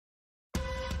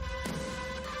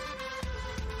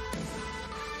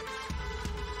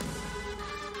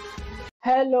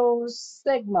Hello,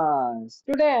 Sigmas!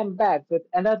 Today I'm back with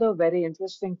another very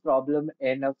interesting problem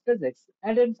in physics.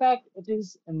 And in fact, it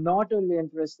is not only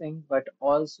interesting, but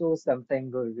also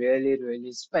something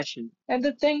really special. And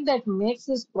the thing that makes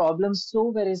this problem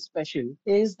so very special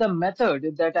is the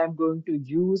method that I'm going to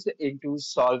use into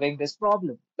solving this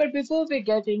problem. But before we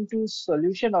get into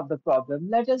solution of the problem,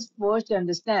 let us first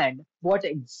understand what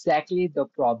exactly the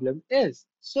problem is.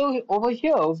 So over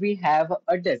here we have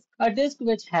a disk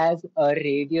which has a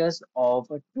radius of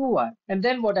 2r. And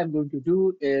then what I'm going to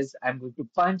do is I'm going to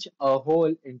punch a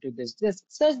hole into this disk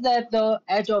such that the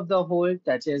edge of the hole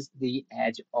touches the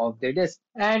edge of the disk.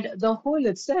 And the hole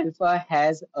itself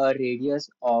has a radius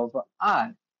of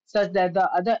r such that the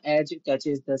other edge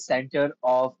touches the center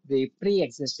of the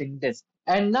pre-existing disk.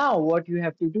 And now what you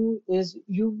have to do is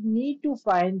you need to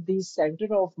find the center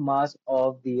of mass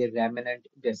of the remnant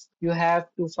disk. You have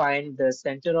to find the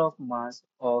center of mass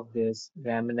of this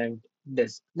remnant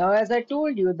disk. Now, as I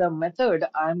told you, the method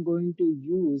I'm going to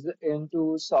use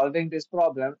into solving this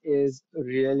problem is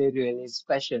really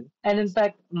special and in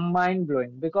fact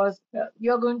mind-blowing because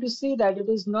you're going to see that it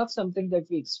is not something that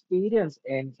we experience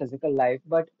in physical life,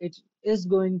 but it is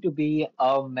going to be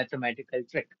a mathematical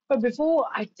trick. But before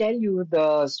I tell you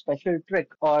the special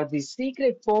trick or the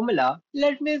secret formula,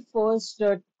 let me first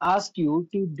ask you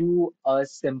to do a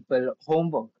simple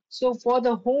homework. So for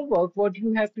the homework, what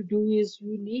you have to do is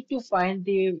you need to find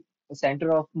the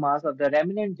center of mass of the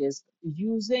remnant disk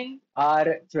using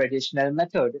our traditional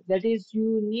method. That is,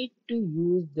 you need to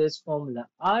use this formula.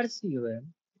 RCOM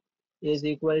is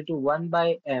equal to 1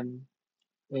 by m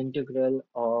integral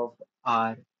of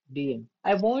r dm.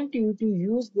 I want you to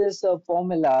use this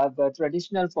formula, the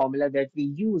traditional formula that we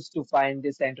use to find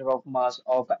the center of mass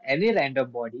of any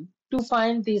random body, to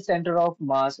find the center of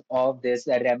mass of this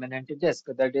remnant disk,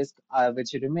 the disk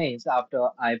which remains after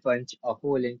I punch a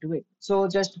hole into it. So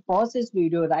just pause this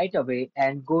video right away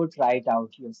and go try it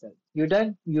out yourself. You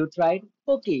done? You tried?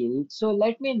 Okay, so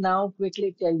let me now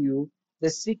quickly tell you the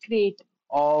secret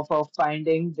of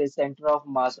finding the center of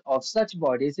mass of such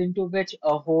bodies into which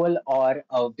a hole or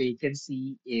a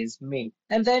vacancy is made.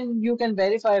 And then you can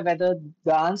verify whether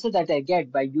the answer that I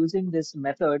get by using this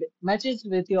method matches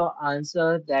with your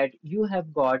answer that you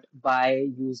have got by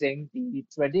using the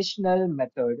traditional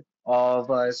method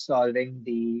of solving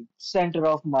the center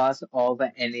of mass of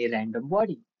any random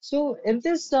body. So in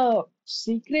this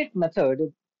secret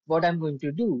method, what I'm going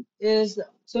to do is,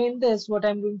 so in this, what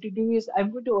I'm going to do is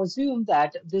I'm going to assume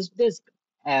that this disk,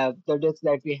 the disk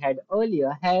that we had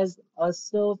earlier, has a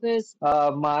surface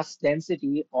mass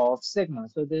density of sigma.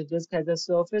 So this disk has a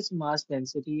surface mass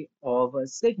density of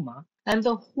sigma, and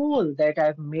the hole that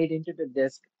I've made into the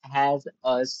disk has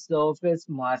a surface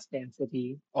mass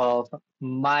density of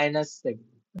minus sigma.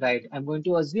 Right, I'm going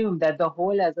to assume that the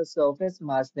hole has a surface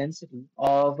mass density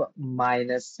of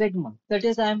minus sigma. That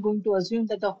is, I'm going to assume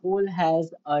that the hole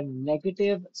has a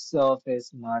negative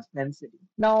surface mass density.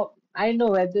 Now, I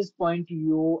know at this point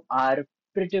you are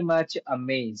pretty much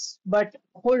amazed, but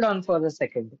hold on for a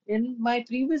second. In my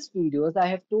previous videos, I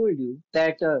have told you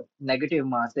that negative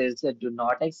masses do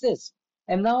not exist.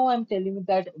 And now I'm telling you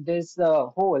that this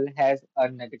hole has a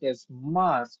negative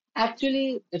mass.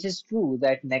 Actually, it is true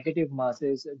that negative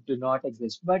masses do not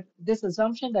exist, but this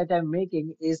assumption that I'm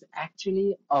making is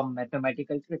actually a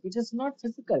mathematical trick. It is not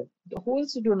physical. The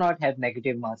holes do not have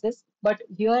negative masses, but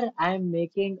here I'm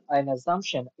making an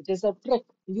assumption. It is a trick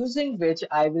using which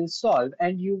I will solve,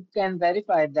 and you can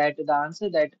verify that the answer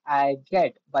that I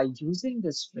get by using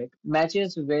this trick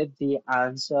matches with the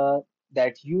answer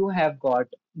that you have got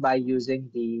by using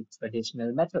the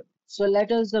traditional method. So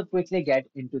let us quickly get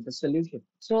into the solution.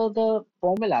 So the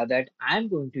formula that I'm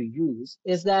going to use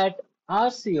is that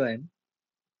RCOM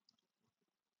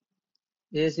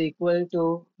is equal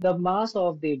to the mass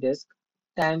of the disk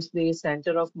times the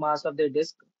center of mass of the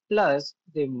disk plus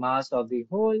the mass of the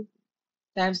hole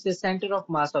times the center of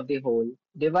mass of the hole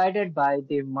divided by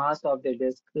the mass of the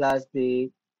disk plus the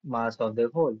mass of the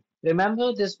hole.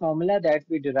 Remember this formula that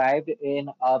we derived in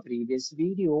our previous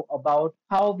video about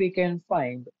how we can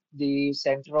find the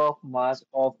center of mass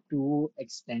of two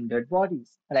extended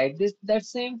bodies, right? This that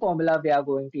same formula we are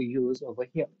going to use over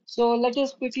here. So let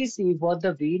us quickly see what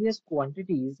the various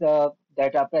quantities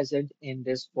that are present in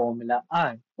this formula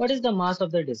are. What is the mass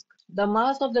of the disk? The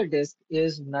mass of the disk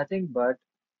is nothing but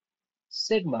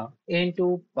sigma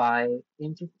into pi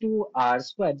into 2r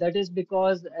squared. That is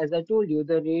because, as I told you,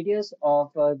 the radius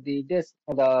of the disk,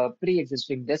 the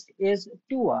pre-existing disk, is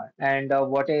 2r. And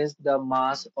what is the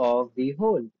mass of the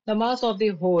hole? The mass of the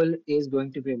hole is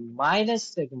going to be minus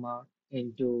sigma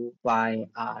into pi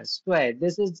r squared.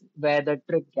 This is where the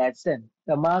trick gets in.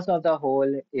 The mass of the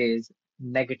hole is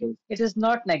negative. It is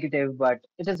not negative, but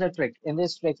it is a trick. In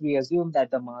this trick, we assume that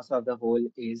the mass of the hole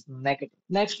is negative.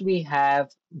 Next, we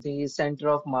have the center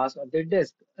of mass of the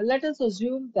disk. Let us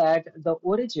assume that the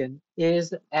origin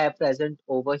is present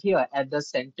over here at the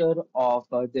center of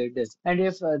the disk. And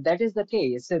if that is the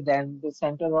case, then the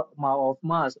center of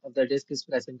mass of the disk is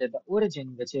present at the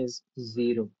origin, which is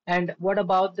 0. And what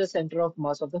about the center of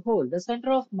mass of the hole? The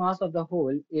center of mass of the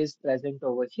hole is present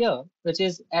over here, which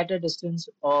is at a distance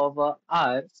of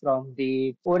r from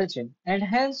the origin. And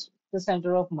hence, the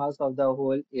center of mass of the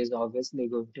hole is obviously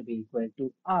going to be equal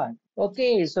to r.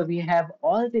 Okay, so we have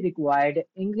all the required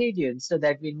ingredients so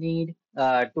that we need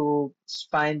to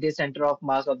find the center of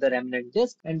mass of the remnant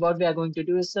disk. And what we are going to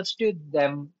do is substitute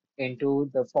them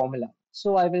into the formula.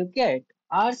 So I will get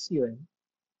RCOM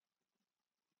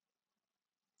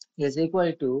is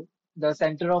equal to the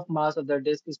center of mass of the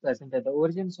disk is present at the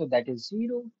origin, so that is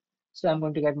 0. So I'm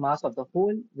going to get mass of the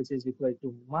hole, which is equal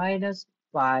to minus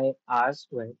pi r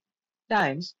squared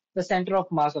times the center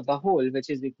of mass of the hole, which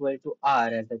is equal to r,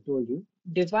 as I told you,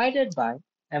 divided by,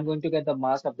 I'm going to get the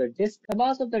mass of the disk. The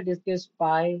mass of the disk is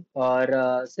pi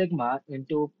or sigma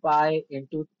into pi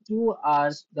into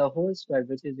 2r's the whole square,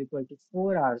 which is equal to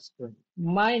 4r squared,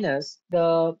 minus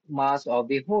the mass of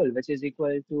the hole, which is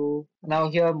equal to, now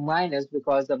here minus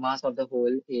because the mass of the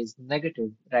hole is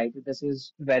negative, right? This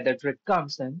is where the trick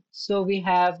comes in. So we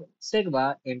have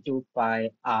sigma into pi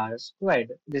r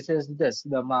squared. This is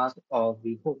the mass of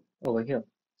the hole over here.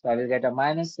 So I will get a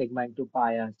minus sigma into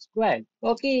pi r squared.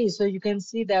 Okay, so you can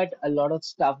see that a lot of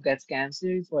stuff gets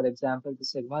cancelled. For example, the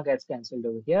sigma gets cancelled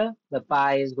over here. The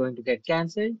pi is going to get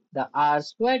cancelled. The r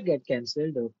squared get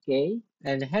cancelled. Okay.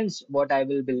 And hence, what I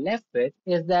will be left with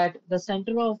is that the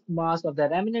center of mass of the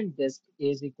remnant disk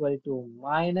is equal to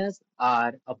minus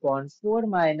r upon 4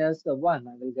 minus the 1.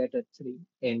 I will get a 3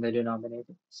 in the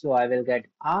denominator. So I will get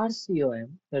RCOM,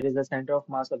 that is the center of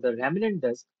mass of the remnant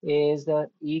disk, is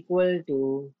equal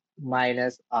to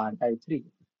minus r by 3.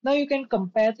 Now you can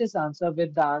compare this answer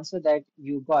with the answer that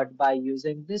you got by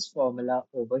using this formula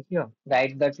over here,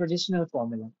 right? The traditional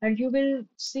formula. And you will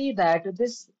see that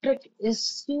this trick is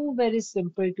so very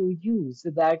simple to use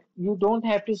that you don't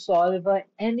have to solve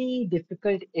any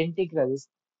difficult integrals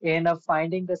in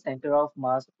finding the center of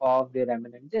mass of the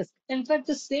remnant disk. In fact,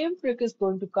 the same trick is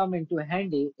going to come into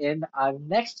handy in our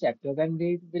next chapter when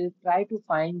we will try to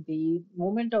find the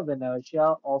moment of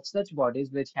inertia of such bodies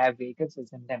which have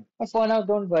vacancies in them. But for now,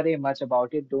 don't worry much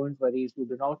about it. Don't worry if you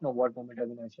do not know what moment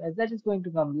of inertia is. That is going to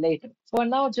come later. For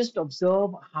now, just observe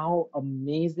how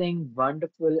amazing,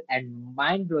 wonderful, and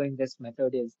mind-blowing this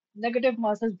method is. Negative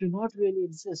masses do not really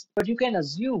exist, but you can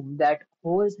assume that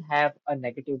holes have a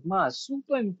negative mass.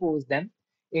 Superimpose them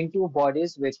into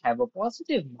bodies which have a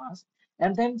positive mass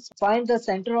and then find the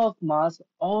center of mass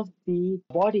of the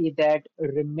body that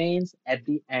remains at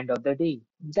the end of the day.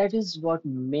 That is what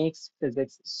makes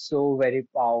physics so very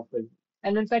powerful.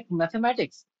 And in fact,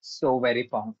 mathematics so very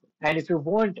powerful. And if you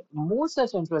want more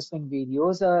such interesting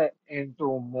videos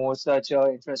into more such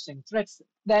interesting tricks,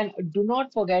 then do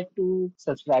not forget to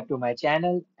subscribe to my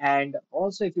channel. And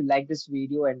also, if you like this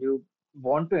video and you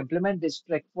want to implement this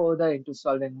trick further into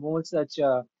solving more such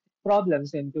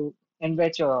problems in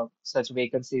which such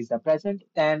vacancies are present,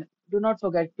 then do not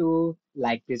forget to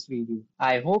like this video.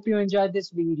 I hope you enjoyed this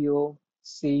video.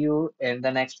 See you in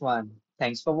the next one.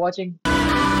 Thanks for watching.